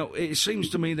did. Now it seems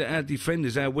to me that our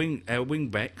defenders, our wing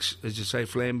backs, as you say,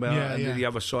 Flambeau and the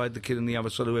other side, the kid on the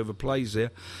other side, whoever plays there,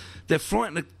 they're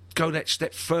frightened to go that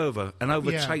step further and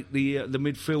overtake the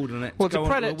midfield and that. Well,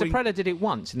 Deprella did it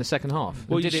once in the second half.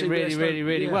 Well, did it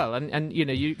really yeah. well, and you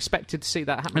know you expected to see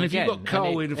that happen and if again. you've got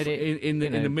Cole in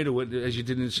the middle, as you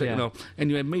did in the second half, and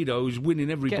you had Mido who's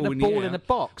winning every ball in the air, in the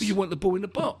box. You want the ball in the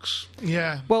box.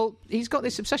 Yeah. Well, he's got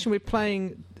this obsession with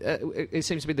playing. It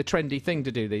seems to be the trendy thing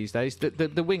to do these days. The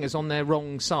wingers on their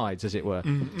wrong sides, as it were.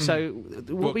 So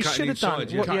what we should have done,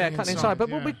 cutting inside. But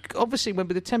what we obviously, when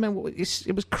with the 10 men,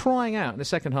 it was crying out in the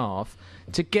second half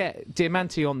to get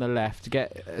Diamanti on the left, to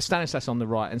get Stanislas on the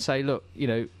right, and say, look, you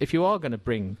know, if you are going to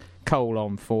bring Cole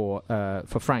on for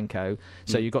Franco,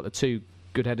 so you've got the 2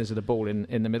 good headers of the ball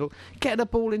in the middle, get the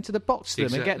ball into the box to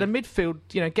them and get the midfield,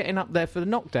 you know, getting up there for the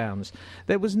knockdowns.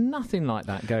 There was nothing like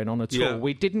that going on at all.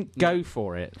 We didn't go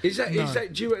for it. Is that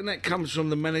do you reckon that comes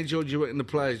from the manager, or do you reckon the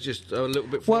players just a little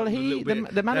bit? Well,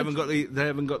 the manager they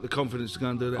haven't got the confidence to go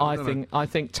and do that. I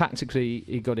think tactically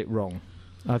he got it wrong.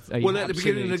 At the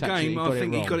beginning of the game, I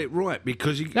think he got it right,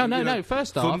 because he... No,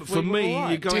 first half... For me,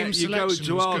 right. you go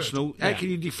to Arsenal, how can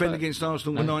you defend against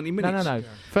Arsenal for 90 minutes? No.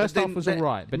 First half was all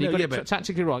right, but he got it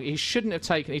tactically wrong. He shouldn't have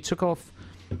taken... He took off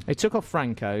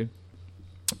Franco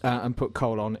and put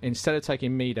Cole on, instead of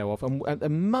taking Mido off. And at the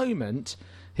moment...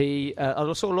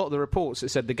 I saw a lot of the reports that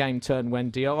said the game turned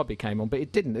when Diaby came on, but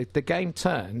it didn't. The game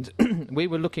turned. We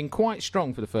were looking quite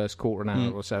strong for the first quarter, an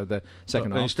hour or so, the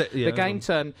second half. The game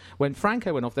turned when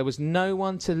Franco went off. There was no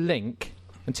one to link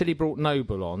until he brought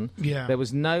Noble on. Yeah. There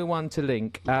was no one to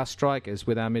link our strikers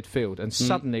with our midfield, and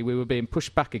suddenly we were being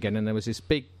pushed back again, and there was this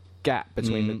big gap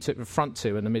between the front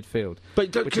 2 and the midfield,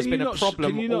 which has been a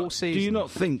problem all season. Do you not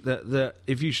think that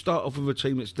if you start off with a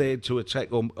team that's there to attack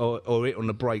or hit on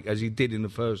the break, as he did in the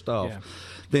first half,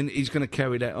 then he's going to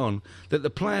carry that on, that the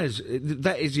players,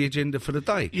 that is the agenda for the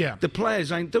day. Yeah. The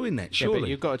players ain't doing that, surely. Yeah, but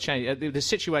you've got to change. The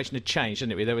situation had changed,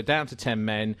 didn't it? They were down to 10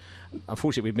 men.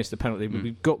 Unfortunately, we've missed the penalty.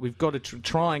 We've got to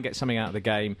try and get something out of the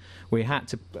game. We had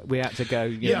to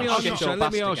go. Let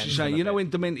me ask you something. You know,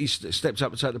 when Dementi steps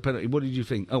up to take the penalty, what did you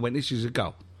think? Oh, when this is a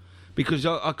goal, because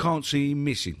I can't see him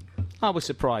missing. I was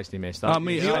surprised he missed.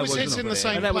 He always hits in the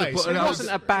same place. It wasn't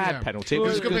a bad penalty.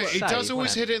 He does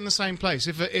always hit it in the same place.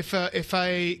 If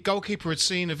a goalkeeper had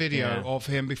seen a video of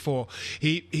him before,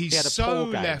 he's so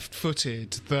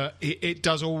left-footed that it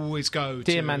does always go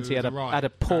Diamanti to the right. had a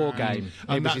poor game.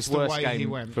 It was his worst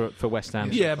game for West Ham.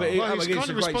 Yeah, but he's kind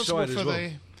of responsible for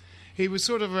the... He was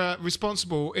sort of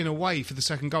responsible in a way for the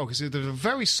second goal, because there was a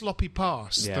very sloppy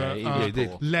pass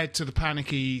that led to the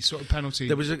panicky sort of penalty.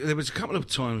 There was a couple of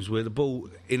times where the ball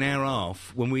in our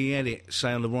half, when we had it,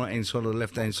 say on the right hand side or the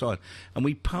left hand side, and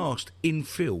we passed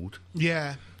infield.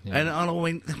 Yeah. And I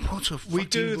went, what a fucking... We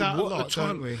do that a lot,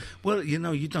 don't we? Well, you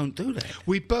know, you don't do that.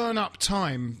 We burn up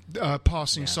time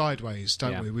passing sideways,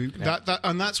 don't we?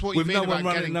 And that's what you mean about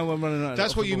getting... No one running.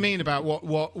 That's what you mean about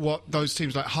what those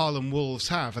teams like Hull and Wolves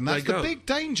have, and that's the big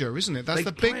danger, isn't it? That's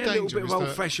the big danger. A little bit of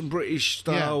old-fashioned British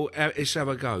style. Let's have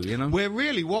a go, you know.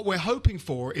 What we're hoping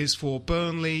for is for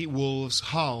Burnley, Wolves,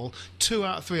 Hull, 2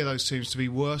 out of 3 of those teams to be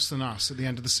worse than us at the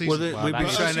end of the season. Well, we've been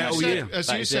saying that all year.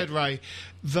 As you said, Ray,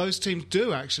 those teams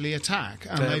do actually attack,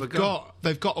 and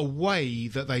they've got a way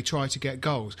that they try to get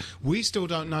goals. We still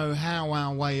don't know how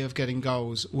our way of getting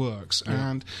goals works,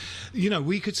 and you know,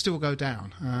 we could still go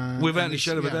down without any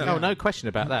shadow of a doubt. Oh, no question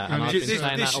about that. And I've been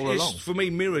saying that all along. For me,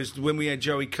 mirrors when we had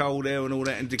Joey Cole there and all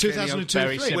that, and 2002,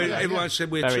 everyone said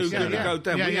we're too good to go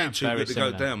down. We ain't too good to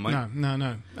go down, mate.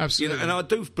 No, absolutely. You know, and I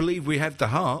do believe we have the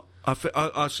heart.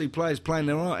 I see players playing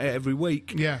their heart out every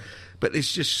week. Yeah. but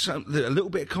there's just a little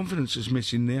bit of confidence is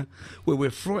missing there, where we're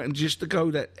frightened just to go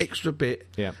that extra bit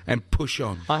and push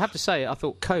on. I have to say, I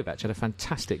thought Kovac had a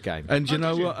fantastic game. And do you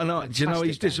know what? And do you know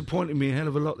he's disappointed me a hell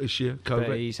of a lot this year, Kovac.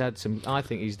 But he's had some. I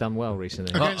think he's done well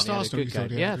recently. Against Arsenal, I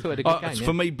thought he had a good game.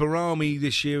 For me, Barami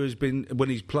this year has been, when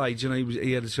he's played, you know,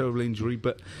 he had a terrible injury,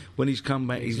 but when he's come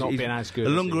back, he's not been as good.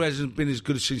 Longer hasn't been as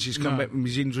good since he's come back from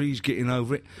his injury. He's getting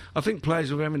over it. I think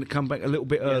players are having to come back a little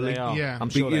bit early. They are. Yeah,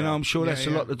 I'm sure that's a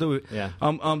lot to do with it. Yeah.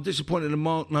 I'm disappointed that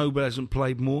Mark Noble hasn't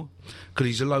played more because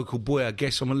he's a local boy. I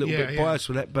guess I'm a little bit biased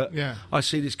with that, but I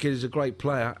see this kid as a great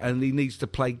player and he needs to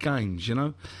play games, you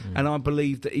know. And I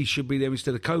believe that he should be there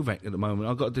instead of Kovac at the moment.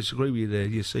 I've got to disagree with you there.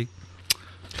 You see.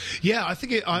 Yeah, I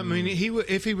think. I mean,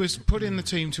 if he was put in the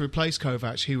team to replace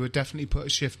Kovac, he would definitely put a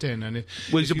shift in. And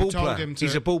he's a ball player.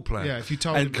 He's a ball player. Yeah, if you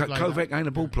told him to play Kovac ain't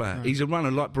a ball player. He's a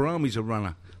runner, like Barami's a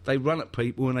runner. They run at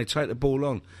people and they take the ball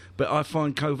on. But I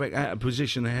find Kovac out of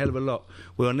position a hell of a lot,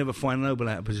 where I never find Noble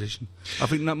out of position. I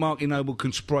think that Marky Noble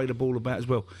can spray the ball about as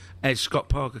well as Scott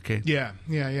Parker can. Yeah.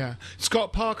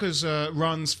 Scott Parker's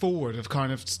runs forward have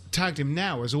kind of tagged him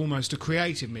now as almost a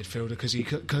creative midfielder because he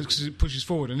pushes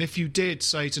forward. And if you did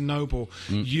say to Noble,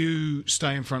 you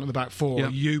stay in front of the back four,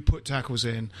 you put tackles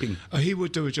in, he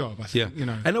would do a job, I think. You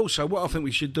know. And also, what I think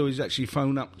we should do is actually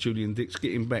phone up Julian Dix,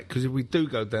 get him back, because if we do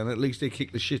go down, at least they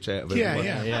kick the shit out of him.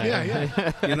 Yeah.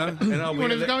 You know? And I'll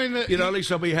want him to go in at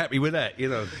least I'll be happy with that, you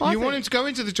know. You want him to go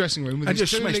into the dressing room with and his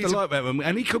just smash the light out of him,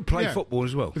 and he could play football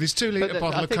as well. With his 2-litre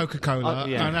bottle of Coca-Cola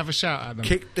and have a shout at them.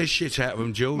 Kick the shit out of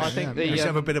them, Jules. I think let's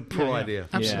have a bit of pride here.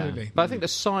 Absolutely. But I think the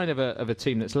sign of a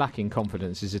team that's lacking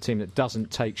confidence is a team that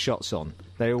doesn't take shots on.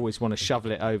 They always want to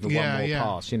shovel it over one more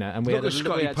pass, you know. And we had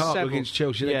Scotty Parker against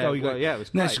Chelsea. It was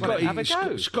great. Now,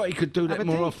 Scotty could do that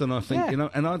more often, I think. You know,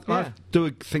 and I do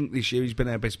think this year he's been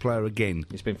our best player again.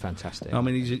 He's been fantastic. I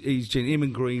mean, he's him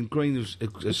and Green. Green has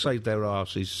saved their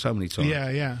arses so many times.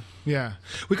 Yeah.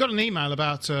 We got an email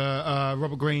about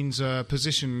Robert Green's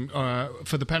position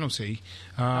for the penalty.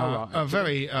 A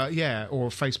very or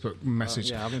a Facebook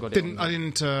message. I haven't got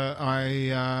it.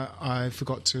 I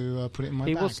forgot to put it in my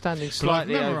bag. He was standing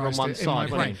slightly over on one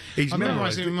side. He's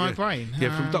memorised it in my brain.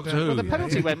 Yeah, from Doctor Who. Well, the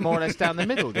penalty went more or less down the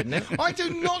middle, didn't it? I do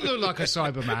not look like a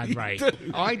Cyberman, Ray.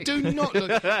 I do not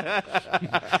look.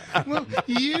 Well,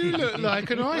 you look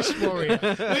like an ice warrior. We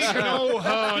can all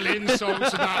hurl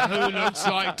insults about who looks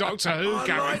like Doctor Who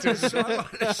characters.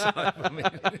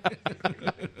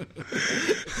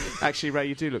 Actually, Ray,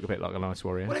 you do look a bit like an ice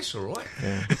warrior. Well, that's all right.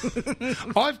 Yeah.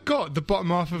 I've got the bottom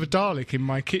half of a Dalek in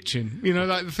my kitchen. You know,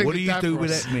 like the thing. What do you do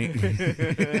with that, Nick?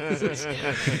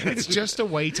 It's just a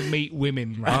way to meet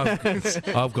women, right?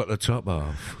 I've got the top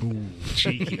half. Ooh,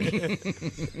 cheeky.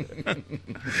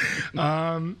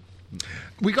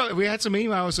 We had some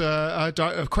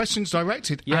emails, questions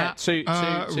directed at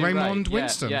to Raymond Ray.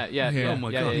 Winston. Yeah. Oh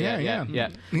my God. Yeah.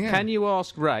 Can you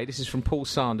ask Ray? This is from Paul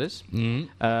Sanders.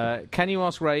 Can you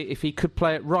ask Ray if he could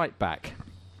play at right back?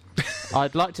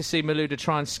 I'd like to see Malouda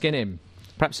try and skin him.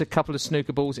 Perhaps a couple of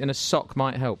snooker balls in a sock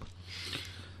might help.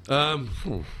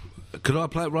 Could I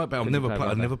play it right back? I've never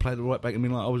played the right back. I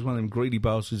mean, like, I was one of them greedy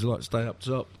bastards who like to stay up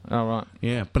top. Oh, right.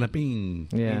 Yeah, bing.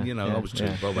 Yeah, you know, I was too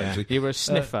well, actually. You were a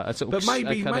sniffer. But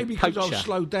maybe because I've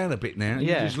slowed down a bit now. You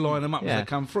just line them up as they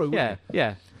come through.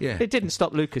 Yeah. It didn't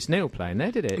stop Lucas Neal playing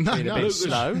there, did it? No, Lucas,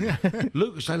 slow.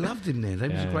 Lucas, they loved him there.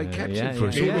 He was a great captain for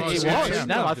us. He was.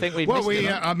 No, I think we.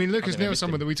 I mean, Lucas Neal is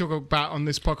someone that we talk about on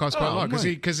this podcast quite a lot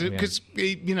because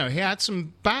he had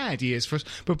some bad years for us,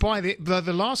 but by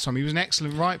the last time he was an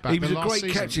excellent right back. He was a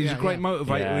great captain. He was a great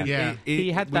motivator.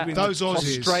 He had that those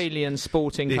Australian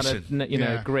sporting kind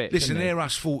of grit. Listen, they're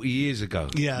us 40 years ago.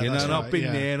 Yeah, and I've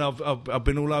been there, and I've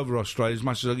been all over Australia as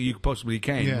much as you possibly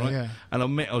can, right? Yeah. And I've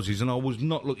met Aussies, and I was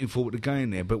not looking forward to going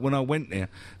there. But when I went there,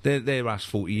 they're us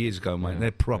 40 years ago, mate.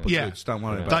 They're proper goods. Don't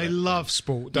worry about it. They love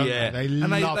sport, don't they? They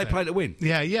love they play to win.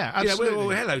 Yeah, absolutely. Well,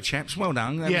 hello, chaps. Well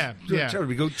done. Yeah.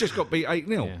 Terribly good. Just got beat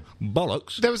 8-0.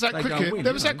 Bollocks. There was that cricket.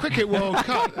 There was that cricket World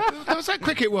Cup. There was that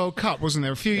cricket World Cup, wasn't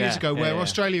there, a few years ago, where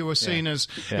Australia was seen as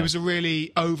it was a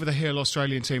really over-the-hill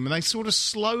Australian team, and they sort of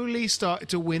slowly started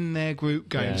to win their group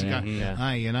games and go,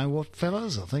 hey, you know what,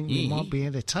 fellas, I think we might be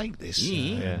able to take this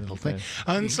little thing.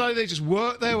 And so they just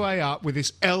worked their way up with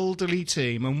this elderly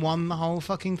team and won the whole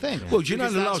fucking thing. Well, do you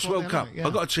know the last World Cup?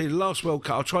 I've got to tell you, the last World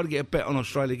Cup, I tried to get a bet on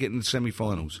Australia getting the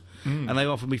semi-finals. And they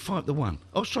offered me 5-1.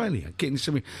 Australia getting the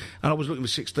semi, and I was looking for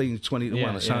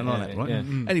 16-20-1 or something like that, right?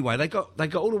 Anyway, they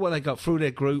got all the way they got through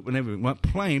their group and everything, right?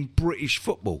 Playing British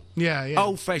football,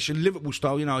 old-fashioned Liverpool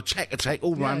style, you know, attack,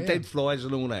 all run, dead flies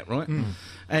and all that, right?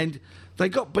 And they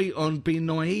got beat on being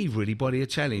naive, really, by the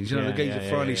Italians. You know, the geezer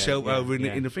throwing himself over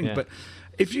in the thing, but.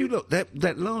 if you look,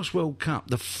 that last World Cup,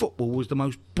 the football was the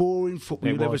most boring football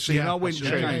you'd ever seen. I went to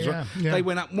the games, right? They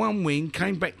went up one wing,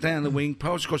 came back down the wing,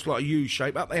 passed across like a U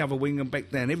shape, up the other wing and back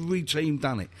down. Every team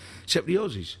done it, except the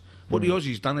Aussies. What the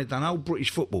Aussies done, they've done old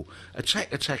British football.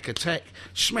 Attack,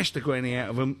 smash the granny out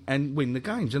of them and win the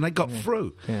games. And they got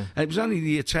through. Yeah. And it was only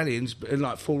the Italians,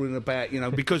 like, falling about, you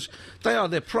know, because they are,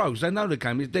 they're pros. They know the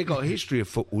game. They've got a history of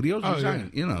football. The Aussies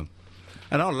ain't, you know.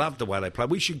 And I love the way they play.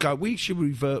 We should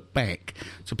revert back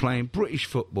to playing British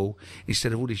football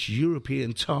instead of all this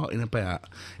European tarting about.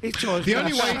 The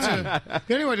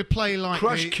only way to play like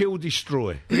crush, kill,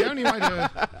 destroy. The only way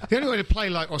to play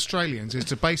like Australians is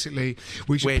to basically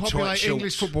populate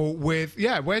English football with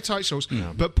wear tight shorts,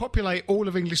 but populate all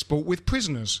of English sport with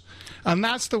prisoners, and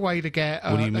that's the way to get.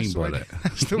 What do you mean by that?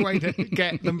 That's the way to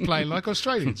get them playing like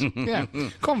Australians. Yeah,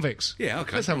 convicts. Yeah,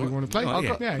 okay. That's how we want to play.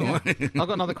 I've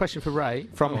got another question for Ray.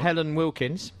 From Helen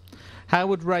Wilkins. How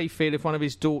would Ray feel if one of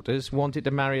his daughters wanted to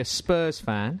marry a Spurs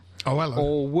fan? Oh, hello.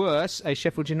 Or worse, a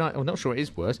Sheffield United... I'm not sure it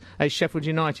is worse. A Sheffield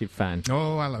United fan.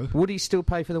 Oh, hello. Would he still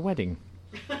pay for the wedding?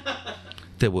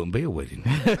 There wouldn't be a wedding.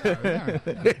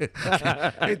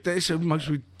 It's the most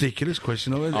ridiculous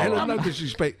question. No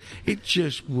disrespect. It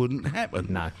just wouldn't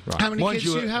happen. No, right. How many kids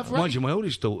do you have, Ray? Mind you, my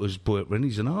oldest daughter's boyfriend,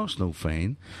 he's an Arsenal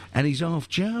fan, and he's half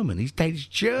German. His dad's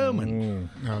German.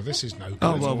 Oh, this is no good.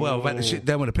 Oh, well, I've had to sit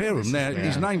down with a pair of them now.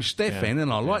 His name's Stefan,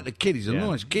 and I like the kid. He's a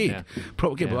nice kid. Yeah.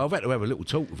 Proper kid, but I've had to have a little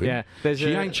talk with him. Yeah. She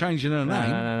ain't changing her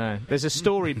name. No. There's a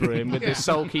storied room with the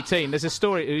sulky team. There's a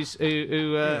story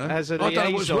who has a liaison. I don't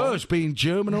know what's worse, being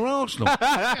German or Arsenal.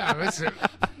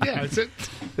 It's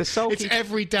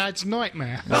every dad's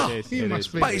nightmare.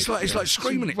 It's like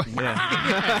screaming it.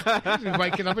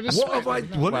 Waking up in a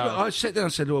I sat down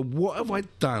and said, well, what have I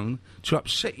done to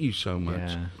upset you so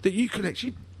much that you could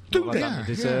actually do that?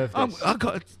 Deserve this. I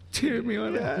got a tear in my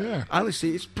eye. Yeah.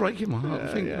 Honestly, it's breaking my heart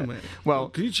thinking of it. Well,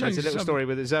 can you change there's a little story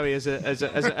with Zoe as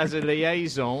a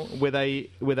liaison with a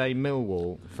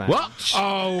Millwall fan. What?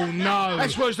 Oh no!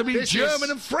 That's supposed to be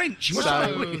German and French.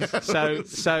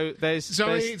 So there's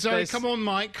Zoe, come on,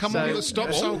 Mike. Come on,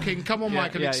 stop sulking. Come on,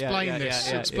 Mike, and explain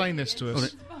this. Explain this to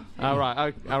us. All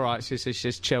right. It's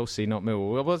just Chelsea, not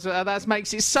Millwall. Well, that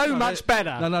makes it so much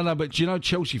better. No. But do you know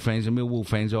Chelsea fans and Millwall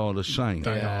fans are the same?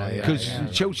 They are, because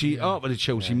Chelsea, after the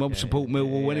Chelsea mob, support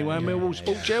Millwall anyway, and Millwall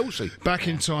support Chelsea. Back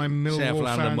in time, Millwall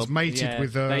fans mated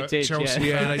with Chelsea.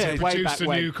 Yeah, they introduced a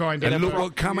new kind of. And look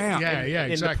what come out. Yeah,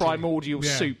 exactly. In the primordial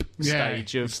soup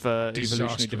stage of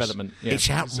evolutionary development. Yeah. It's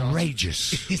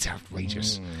outrageous. It's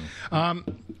outrageous.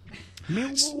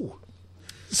 Millwall.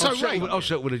 So I'll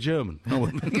settle with a German. Yeah,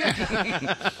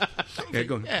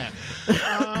 go on. Yeah.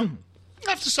 I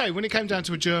have to say, when it came down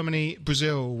to a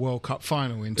Germany-Brazil World Cup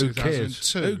final in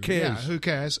 2002... Who cares? Yeah, who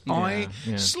cares? I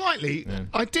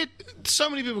did... So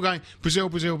many people going, Brazil,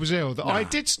 that I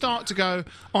did start to go,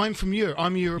 I'm from Europe.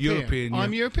 I'm European.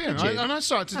 I'm European. And I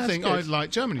started to think I'd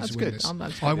like Germany to win this.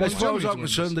 As far as I'm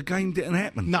concerned, the game didn't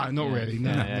happen. No, not really.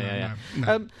 No.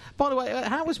 By the way,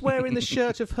 how was wearing the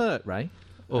shirt of hurt, Ray?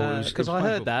 Because I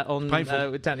heard that on Danny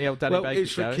Baker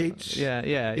it's for kids.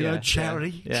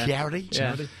 Charity.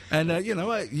 And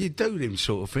you do them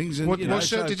sort of things. And, what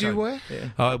shirt did you wear?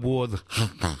 I wore the.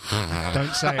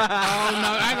 Don't say it. Oh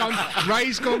no! Hang on.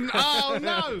 Ray's gone. Oh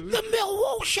no! The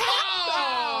Millwall shirt.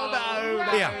 Oh no!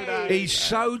 Yeah, he's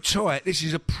so tight. This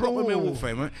is a proper Millwall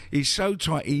fan, right? He's so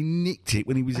tight. He nicked it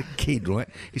when he was a kid, right?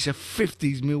 It's a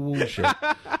 50s Millwall shirt,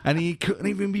 and he couldn't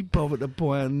even be bothered to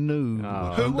buy a new.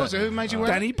 Who was it? Who made you wear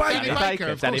it? Danny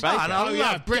Baker. Danny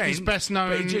Baker. Britain's best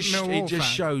known Millwall fan. It just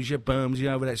shows you Bermsey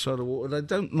over that side of the water. They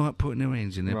don't like putting their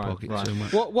hands in their pockets too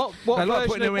much. What they like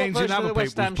putting their hands in other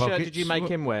people's pockets. Shirt did you make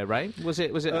him wear, Ray? Was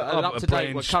it an up to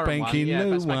date current one?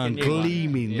 New one,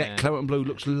 gleaming. That claret and blue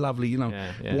looks lovely.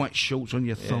 White shorts on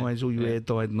your thighs, all your hair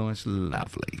dyed nice,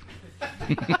 lovely.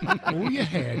 All your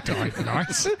hair dyed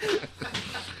nice.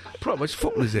 Proper, it's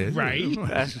footballers here. Ray.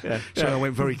 So I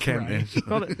went very camp there.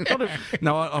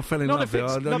 No, I fell in love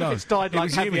there. Not if it's died like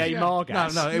Javier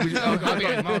Margas. No, it was.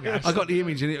 I got the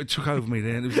image and it took over me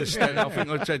there. And it was a Stella. I think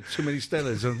I had too many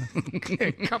Stellas. A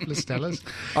couple of Stellas.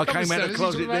 I came out of the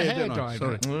closet there, didn't I?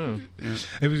 Sorry.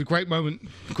 It was a great moment.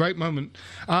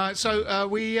 So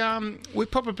we're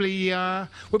probably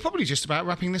just about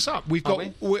wrapping this up.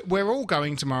 We're all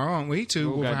going tomorrow, aren't we? To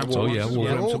Wolverhampton. Oh yeah,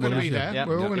 we're all going to be there.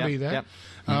 We're all going to be there.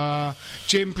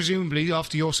 Jim, presumably,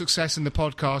 after your success in the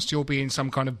podcast, you'll be in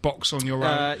some kind of box on your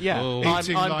own.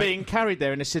 I'm being carried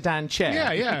there in a sedan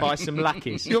chair by some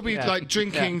lackeys. You'll be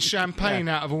drinking champagne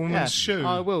out of a woman's shoe.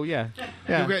 I will,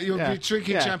 You'll be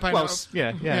drinking champagne. Well,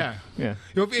 yeah.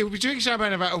 You'll be drinking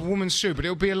champagne out of a woman's shoe, but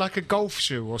it'll be like a golf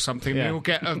shoe or something. Yeah. And he'll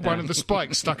get one of the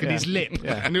spikes stuck in his lip,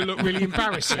 and it'll look really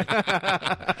embarrassing.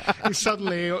 And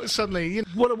suddenly, you know,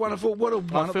 What a wonderful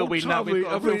I feel we know we've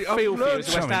got a real feel for you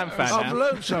as a West Ham fan I've now.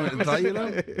 learned something today, you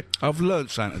know. I've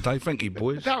learned something today. Thank you,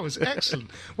 boys. that was excellent.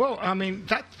 Well, I mean,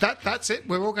 that's it.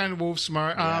 We're all going to Wolves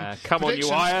tomorrow. Come on, you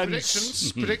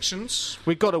Irons. Predictions.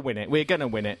 We've got to win it. We're going to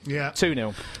win it. Yeah.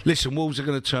 2-0. Listen, Wolves are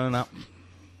going to turn up,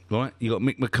 right? You got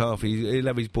Mick McCarthy. He'll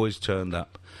have his boys turned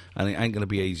up, and it ain't going to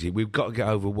be easy. We've got to get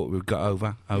over what we've got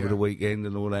over the weekend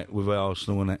and all that with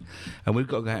Arsenal and that, and we've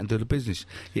got to go out and do the business.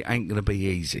 It ain't going to be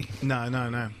easy.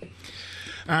 No.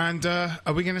 And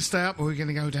are we going to stay up or are we going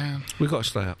to go down? We've got to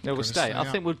stay up. No, we'll stay. I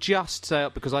think we'll just stay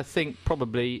up because I think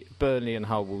probably Burnley and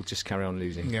Hull will just carry on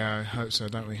losing. Yeah, I hope so,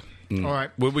 don't we? All right.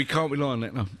 Well, we can't rely on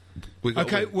that, no.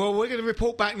 Okay, well, we're going to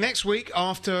report back next week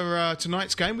after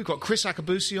tonight's game. We've got Chris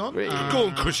Akabusi on. Go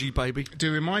on, Chrissy, baby.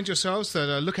 Do remind yourselves that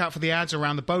look out for the ads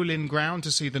around the Boleyn Ground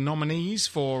to see the nominees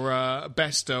for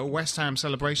Best West Ham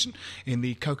Celebration in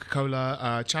the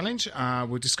Coca-Cola Challenge.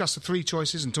 We'll discuss the 3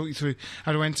 choices and talk you through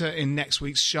how to enter in next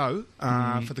week's show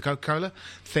for the Coca-Cola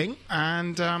thing.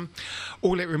 And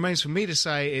all it remains for me to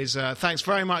say is thanks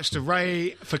very much to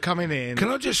Ray for coming in. Can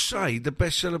I just say the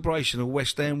best celebration of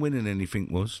West Ham winning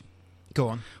anything was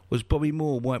Bobby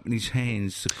Moore wiping his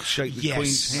hands to shake the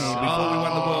Queen's hand before we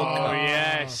won the World Cup. Oh,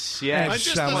 yes.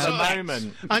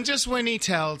 Moment. And just when he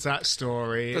tells that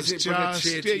story, Does it's it bring a just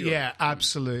tear to you?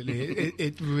 absolutely.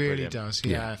 It really does.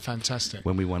 Yeah, fantastic.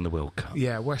 When we won the World Cup.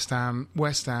 Yeah, West Ham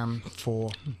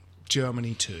for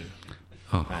Germany 2.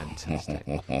 Oh. Fantastic.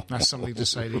 That's something to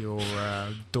say to your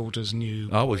daughter's new.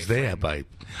 I was there, babe.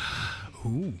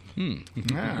 Ooh.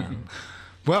 Yeah.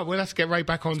 Well, we'll have to get Ray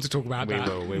back on to talk about that.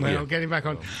 We will. Get him back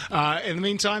on. In the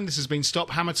meantime, this has been Stop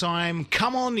Hammer Time.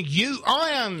 Come on, you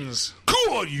Irons!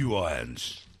 Go on, you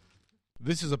Irons!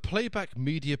 This is a Playback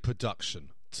Media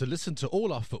production. To listen to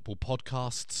all our football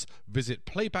podcasts, visit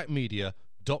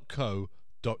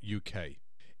playbackmedia.co.uk.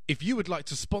 If you would like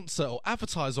to sponsor or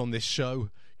advertise on this show,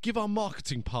 give our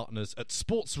marketing partners at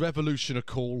Sports Revolution a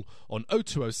call on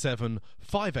 0207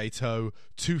 580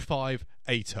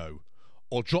 2580.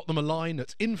 Or drop them a line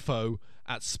at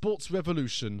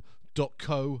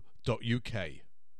info@sportsrevolution.co.uk.